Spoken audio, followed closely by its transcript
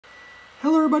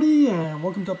Hello everybody and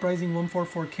welcome to Uprising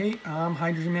 144K. I'm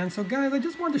Hydrogen Man. So guys, I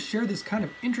just wanted to share this kind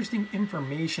of interesting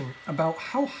information about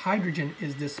how hydrogen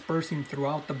is dispersing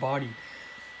throughout the body.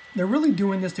 They're really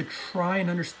doing this to try and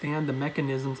understand the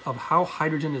mechanisms of how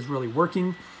hydrogen is really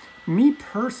working. Me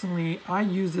personally, I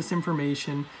use this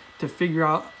information to figure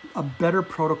out a better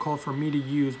protocol for me to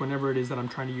use whenever it is that I'm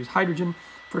trying to use hydrogen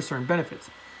for certain benefits.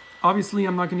 Obviously,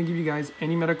 I'm not going to give you guys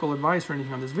any medical advice or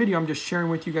anything on this video. I'm just sharing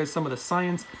with you guys some of the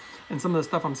science and some of the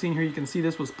stuff I'm seeing here. You can see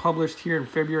this was published here in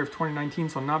February of 2019,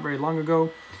 so not very long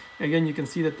ago. Again, you can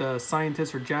see that the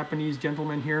scientists are Japanese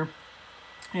gentlemen here.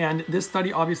 And this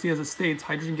study, obviously, as it states,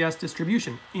 hydrogen gas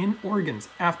distribution in organs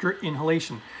after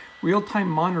inhalation, real-time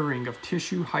monitoring of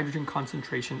tissue hydrogen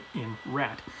concentration in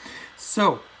rat.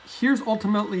 So here's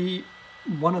ultimately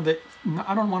one of the,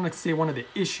 I don't want to say one of the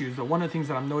issues, but one of the things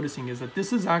that I'm noticing is that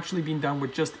this is actually being done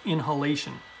with just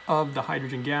inhalation of the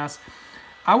hydrogen gas.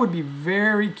 I would be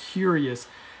very curious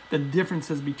the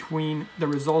differences between the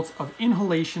results of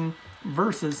inhalation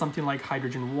versus something like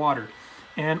hydrogen water,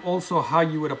 and also how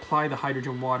you would apply the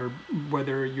hydrogen water,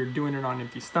 whether you're doing it on an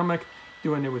empty stomach,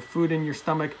 doing it with food in your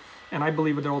stomach, and I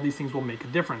believe that all these things will make a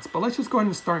difference. But let's just go ahead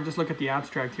and start and just look at the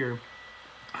abstract here.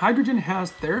 Hydrogen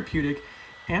has therapeutic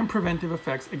and preventive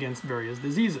effects against various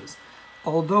diseases.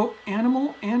 Although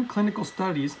animal and clinical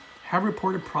studies have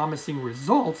reported promising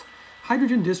results,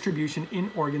 hydrogen distribution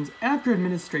in organs after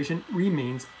administration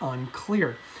remains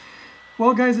unclear.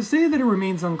 Well, guys, I say that it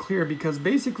remains unclear because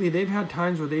basically they've had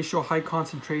times where they show high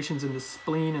concentrations in the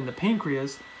spleen and the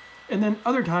pancreas, and then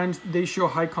other times they show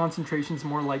high concentrations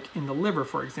more like in the liver,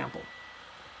 for example.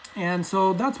 And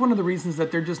so that's one of the reasons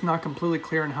that they're just not completely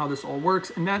clear on how this all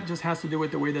works, and that just has to do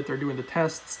with the way that they're doing the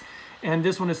tests. And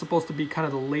this one is supposed to be kind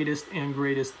of the latest and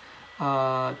greatest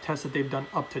test that they've done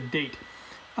up to date.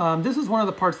 This is one of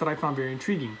the parts that I found very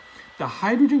intriguing. The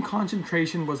hydrogen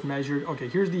concentration was measured, okay,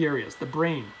 here's the areas: the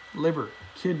brain, liver,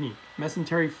 kidney,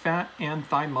 mesentery fat, and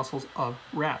thigh muscles of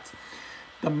rats.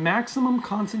 The maximum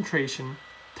concentration,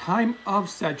 time of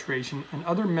saturation, and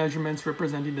other measurements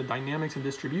representing the dynamics and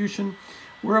distribution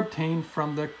were obtained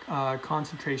from the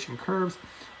concentration curves,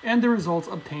 and the results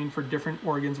obtained for different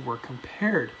organs were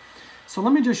compared. So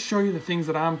let me just show you the things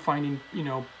that I'm finding,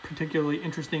 particularly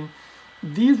interesting.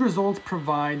 These results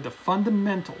provide the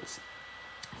fundamentals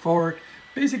for,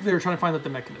 basically they're trying to find out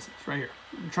the mechanisms right here.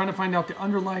 They're trying to find out the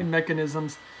underlying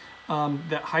mechanisms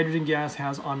that hydrogen gas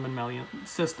has on mammalian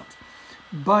systems.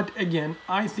 But again,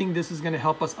 I think this is going to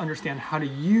help us understand how to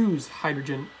use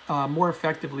hydrogen more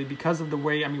effectively because of the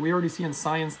way, we already see in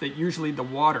science that usually the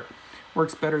water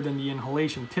works better than the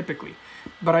inhalation typically.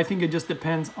 But I think it just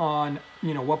depends on,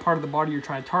 what part of the body you're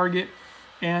trying to target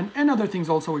and other things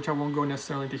also, which I won't go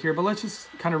necessarily into here. But let's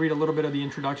just kind of read a little bit of the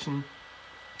introduction.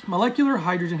 Molecular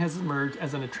hydrogen has emerged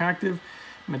as an attractive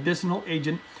medicinal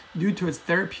agent due to its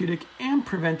therapeutic and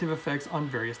preventive effects on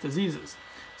various diseases.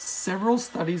 Several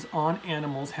studies on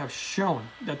animals have shown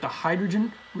that the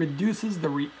hydrogen reduces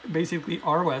the basically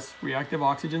ROS, reactive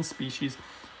oxygen species,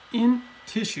 in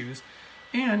tissues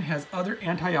and has other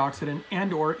antioxidant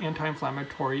and or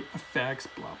anti-inflammatory effects,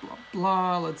 blah, blah,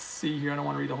 blah. Let's see here. I don't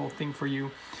want to read the whole thing for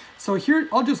you. So here,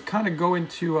 I'll just kind of go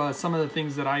into some of the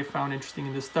things that I found interesting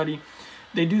in this study.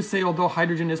 They do say, although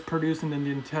hydrogen is produced in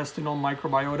the intestinal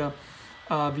microbiota,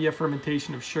 via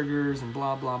fermentation of sugars and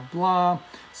blah, blah, blah.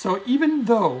 So even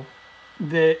though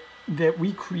that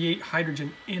we create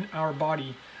hydrogen in our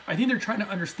body, I think they're trying to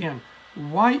understand,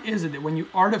 why is it that when you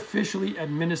artificially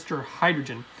administer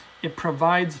hydrogen, it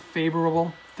provides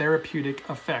favorable therapeutic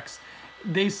effects?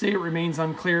 They say it remains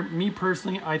unclear. Me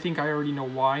personally, I think I already know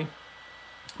why,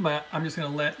 but I'm just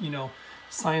going to let,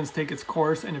 science take its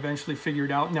course and eventually figure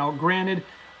it out. Now, granted,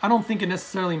 I don't think it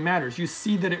necessarily matters. You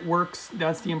see that it works,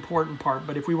 that's the important part.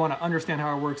 But if we want to understand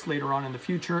how it works later on in the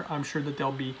future, I'm sure that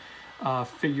they'll be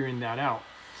figuring that out.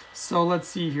 So let's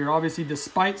see here. Obviously,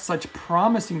 despite such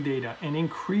promising data and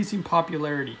increasing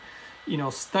popularity,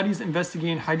 studies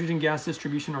investigating hydrogen gas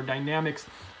distribution or dynamics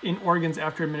in organs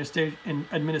after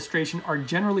administration are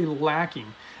generally lacking.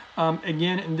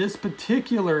 Again, in this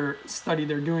particular study,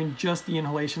 they're doing just the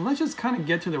inhalation. Let's just kind of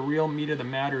get to the real meat of the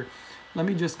matter. Let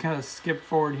me just kind of skip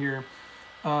forward here.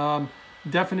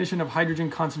 Definition of hydrogen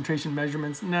concentration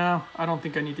measurements. No, I don't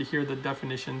think I need to hear the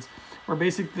definitions. Or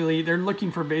basically, they're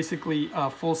looking for basically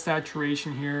full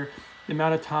saturation here. The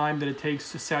amount of time that it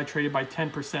takes to saturate it by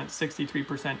 10%,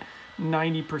 63%,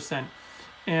 90%.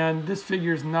 And this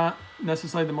figure is not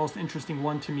necessarily the most interesting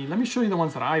one to me. Let me show you the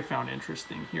ones that I found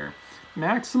interesting here.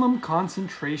 Maximum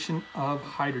concentration of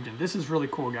hydrogen. This is really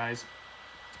cool, guys.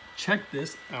 Check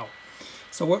this out.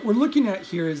 So what we're looking at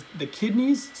here is the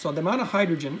kidneys, so the amount of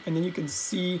hydrogen, and then you can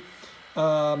see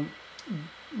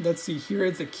let's see, here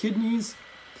is the kidneys,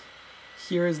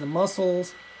 here is the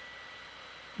muscles,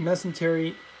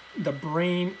 mesentery, the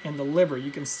brain, and the liver.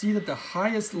 You can see that the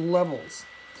highest levels,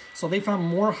 so they found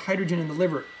more hydrogen in the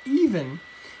liver, even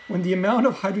when the amount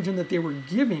of hydrogen that they were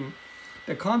giving,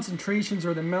 the concentrations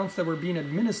or the amounts that were being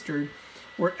administered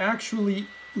were actually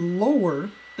lower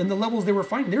than the levels they were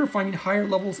finding. They were finding higher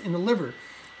levels in the liver,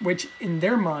 which in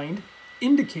their mind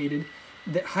indicated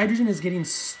that hydrogen is getting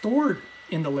stored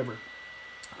in the liver.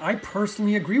 I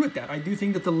personally agree with that. I do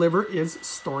think that the liver is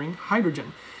storing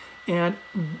hydrogen. And,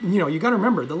 you know, you got to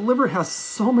remember, the liver has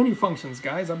so many functions,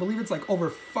 guys. I believe it's like over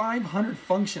 500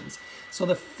 functions. So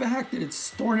the fact that it's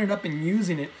storing it up and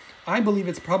using it, I believe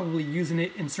it's probably using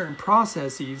it in certain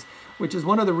processes, which is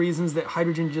one of the reasons that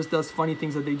hydrogen just does funny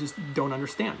things that they just don't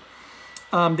understand.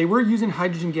 They were using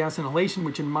hydrogen gas inhalation,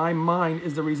 which in my mind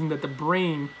is the reason that the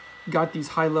brain got these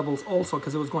high levels also,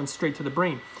 because it was going straight to the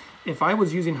brain. If I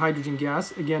was using hydrogen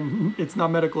gas, again, it's not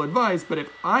medical advice, but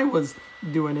if I was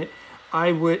doing it,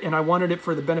 I would, and I wanted it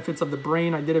for the benefits of the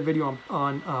brain. I did a video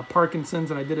on Parkinson's,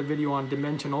 and I did a video on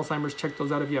dementia and Alzheimer's. Check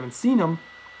those out if you haven't seen them.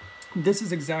 This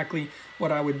is exactly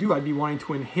what I would do. I'd be wanting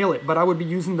to inhale it, but I would be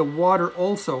using the water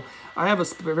also. I have a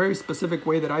very specific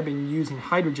way that I've been using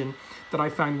hydrogen that I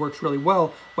find works really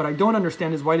well. What I don't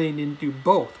understand is why they didn't do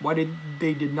both. Why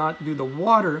they did not do the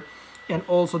water and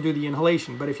also do the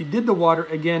inhalation. But if you did the water,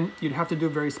 again, you'd have to do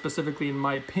it very specifically, in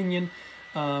my opinion,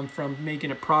 from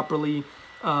making it properly,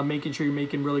 making sure you're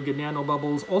making really good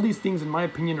nanobubbles. All these things, in my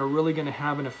opinion, are really going to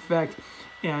have an effect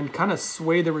and kind of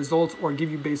sway the results or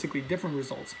give you basically different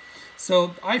results.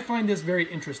 So I find this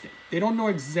very interesting. They don't know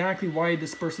exactly why it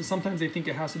disperses. Sometimes they think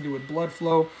it has to do with blood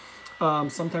flow.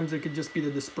 Sometimes it could just be the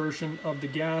dispersion of the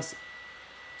gas.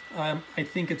 I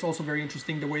think it's also very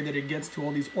interesting the way that it gets to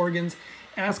all these organs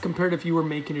as compared if you were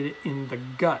making it in the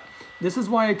gut. This is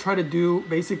why I try to do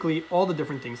basically all the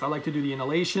different things. I like to do the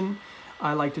inhalation,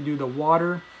 I like to do the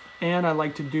water, and I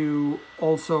like to do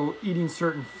also eating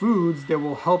certain foods that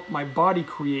will help my body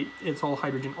create its all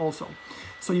hydrogen also.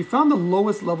 So you found the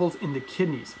lowest levels in the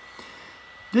kidneys.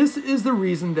 This is the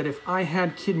reason that if I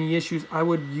had kidney issues, I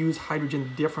would use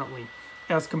hydrogen differently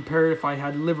as compared if I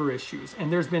had liver issues.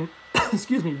 And there's been,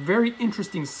 excuse me, very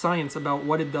interesting science about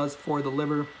what it does for the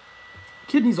liver,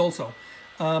 kidneys also.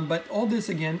 But all this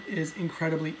again is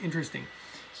incredibly interesting.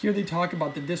 Here they talk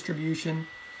about the distribution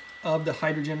of the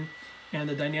hydrogen and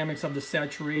the dynamics of the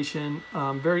saturation.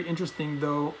 Very interesting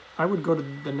though. I would go to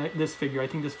this figure. I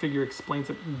think this figure explains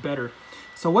it better.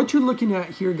 So what you're looking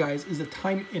at here, guys, is the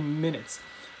time in minutes.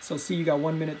 So see, you got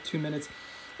 1 minute, 2 minutes.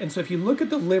 And so if you look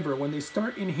at the liver, when they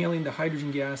start inhaling the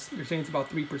hydrogen gas, they're saying it's about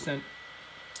 3%.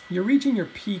 You're reaching your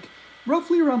peak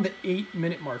roughly around the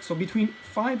 8-minute mark. So between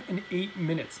 5 and 8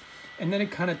 minutes. And then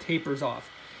it kind of tapers off.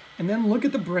 And then look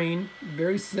at the brain,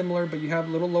 very similar, but you have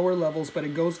little lower levels, but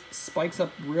it spikes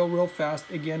up real fast.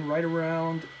 Again, right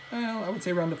around, I would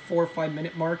say around the 4 or 5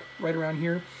 minute mark, right around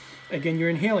here. Again, you're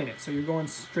inhaling it, so you're going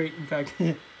straight. In fact,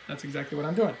 that's exactly what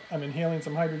I'm doing. I'm inhaling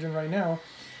some hydrogen right now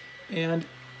and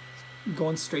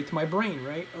going straight to my brain,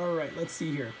 right? All right, let's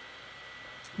see here.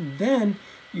 Then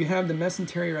you have the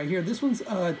mesentery right here. This one's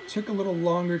took a little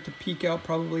longer to peak out,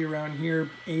 probably around here,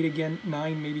 8 again,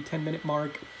 9, maybe 10-minute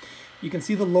mark. You can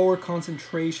see the lower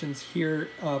concentrations here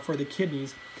for the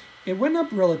kidneys. It went up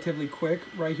relatively quick,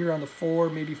 right here on the 4,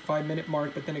 maybe 5-minute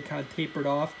mark, but then it kind of tapered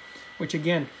off, which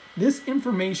again, this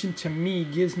information to me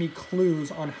gives me clues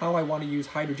on how I want to use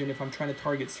hydrogen if I'm trying to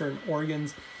target certain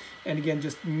organs. And again,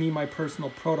 just my personal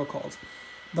protocols.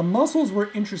 The muscles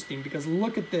were interesting because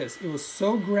look at this. It was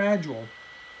so gradual.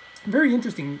 Very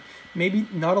interesting. Maybe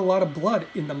not a lot of blood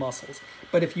in the muscles,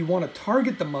 but if you want to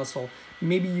target the muscle,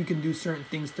 maybe you can do certain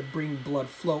things to bring blood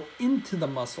flow into the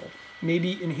muscle.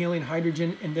 Maybe inhaling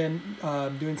hydrogen and then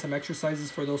doing some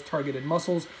exercises for those targeted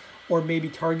muscles, or maybe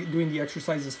doing the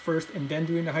exercises first and then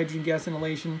doing the hydrogen gas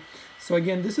inhalation. So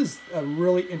again, this is a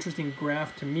really interesting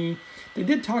graph to me. They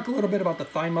did talk a little bit about the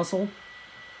thigh muscle.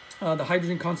 The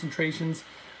hydrogen concentrations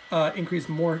increased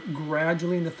more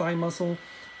gradually in the thigh muscle.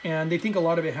 And they think a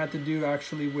lot of it had to do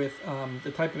actually with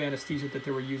the type of anesthesia that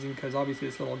they were using, because obviously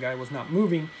this little guy was not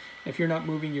moving. If you're not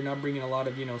moving, you're not bringing a lot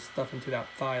of stuff into that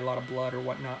thigh, a lot of blood or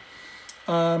whatnot.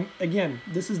 Again,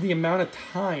 this is the amount of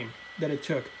time that it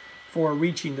took for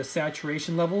reaching the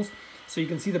saturation levels. So you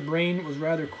can see the brain was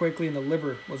rather quickly and the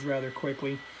liver was rather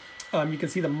quickly. You can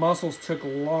see the muscles took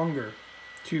longer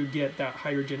to get that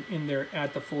hydrogen in there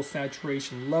at the full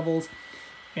saturation levels.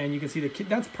 And you can see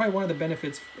that's probably one of the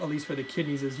benefits, at least for the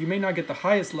kidneys, is you may not get the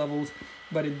highest levels,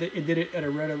 but it did it at a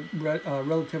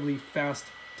relatively fast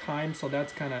time. So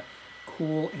that's kind of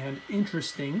cool and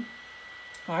interesting.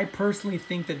 I personally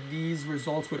think that these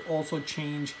results would also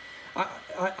change.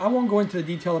 I won't go into the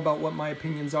detail about what my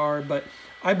opinions are, but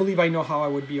I believe I know how I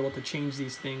would be able to change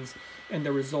these things and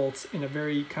the results in a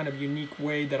very kind of unique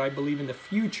way that I believe in the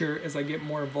future, as I get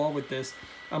more involved with this,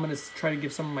 I'm going to try to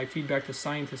give some of my feedback to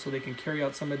scientists so they can carry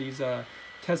out some of these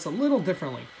tests a little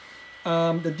differently.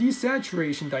 The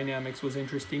desaturation dynamics was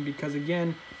interesting because,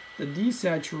 again, the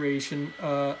desaturation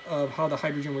of how the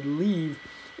hydrogen would leave,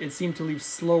 it seemed to leave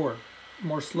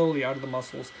more slowly out of the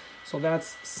muscles. So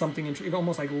that's something interesting. It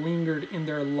almost like lingered in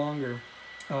there longer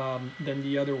than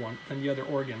the other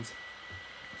organs.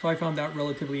 So I found that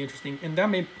relatively interesting, and that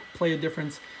may play a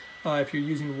difference if you're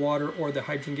using water or the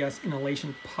hydrogen gas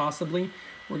inhalation. Possibly,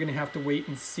 we're going to have to wait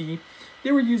and see.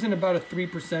 They were using about a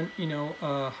 3%,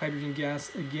 hydrogen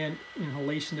gas again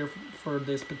inhalation there for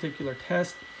this particular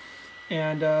test,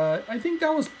 and I think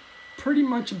that was pretty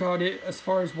much about it as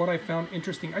far as what I found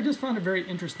interesting. I just found it very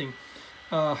interesting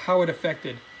how it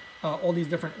affected all these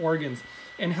different organs,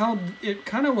 and how it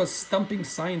kind of was stumping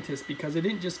scientists because it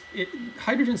didn't just,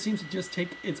 hydrogen seems to just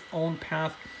take its own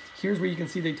path. Here's where you can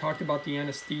see they talked about the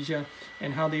anesthesia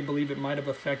and how they believe it might have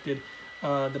affected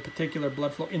the particular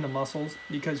blood flow in the muscles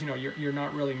because, you're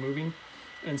not really moving.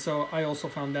 And so I also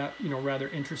found that, rather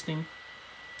interesting.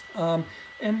 And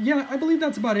yeah, I believe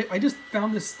that's about it. I just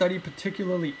found this study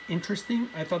particularly interesting.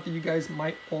 I thought that you guys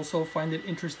might also find it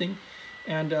interesting.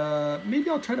 And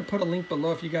maybe I'll try to put a link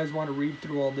below if you guys want to read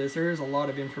through all this. There is a lot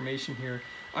of information here.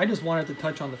 I just wanted to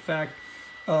touch on the fact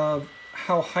of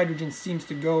how hydrogen seems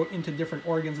to go into different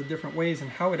organs in different ways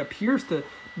and how it appears to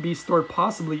be stored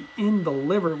possibly in the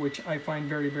liver, which I find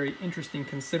very, very interesting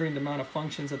considering the amount of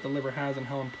functions that the liver has and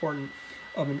how important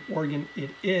of an organ it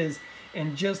is,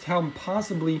 and just how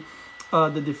possibly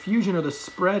the diffusion or the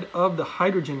spread of the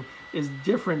hydrogen is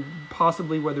different,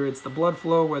 possibly whether it's the blood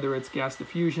flow, whether it's gas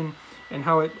diffusion, and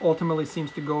how it ultimately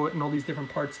seems to go in all these different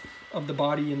parts of the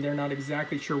body, and they're not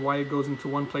exactly sure why it goes into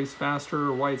one place faster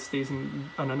or why it stays in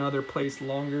another place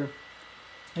longer.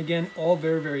 Again, all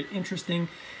very, very interesting,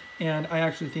 and I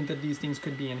actually think that these things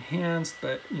could be enhanced,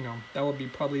 but that would be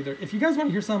probably there. If you guys want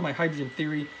to hear some of my hydrogen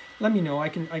theory, let me know. I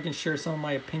can share some of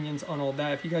my opinions on all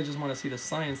that. If you guys just want to see the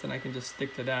science, then I can just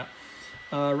stick to that.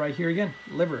 Right here again,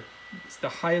 liver. It's the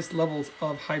highest levels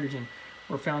of hydrogen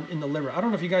were found in the liver. I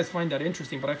don't know if you guys find that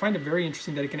interesting, but I find it very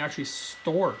interesting that it can actually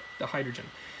store the hydrogen.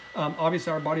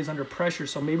 Obviously, our body's under pressure,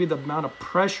 so maybe the amount of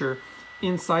pressure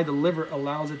inside the liver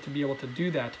allows it to be able to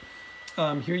do that.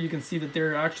 Here you can see that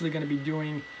they're actually going to be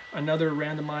doing another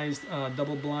randomized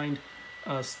double-blind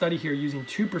study here using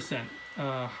 2%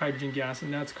 hydrogen gas,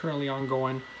 and that's currently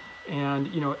ongoing. And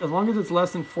as long as it's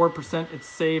less than 4%, it's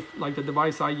safe. Like the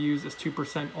device I use is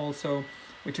 2% also,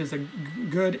 which is a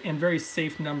good and very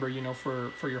safe number,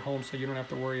 for your home, so you don't have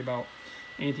to worry about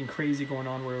anything crazy going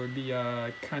on where it would be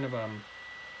kind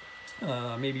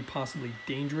of maybe possibly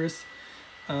dangerous.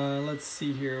 Let's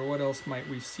see here. What else might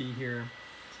we see here?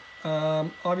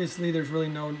 Obviously, there's really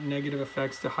no negative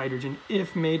effects to hydrogen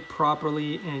if made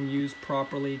properly and used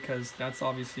properly, because that's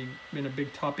obviously been a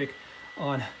big topic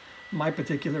on my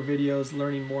particular videos,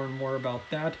 learning more and more about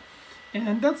that.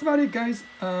 And that's about it, guys.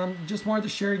 Just wanted to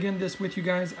share again this with you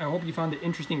guys. I hope you found it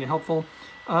interesting and helpful.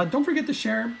 Don't forget to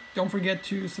share. Don't forget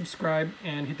to subscribe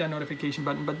and hit that notification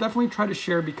button. But definitely try to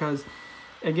share because,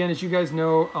 again, as you guys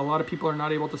know, a lot of people are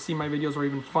not able to see my videos or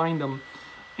even find them.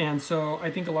 And so I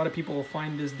think a lot of people will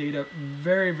find this data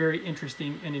very, very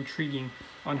interesting and intriguing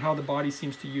on how the body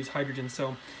seems to use hydrogen.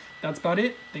 So that's about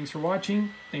it. Thanks for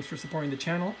watching. Thanks for supporting the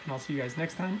channel. And I'll see you guys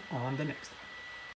next time on the next one.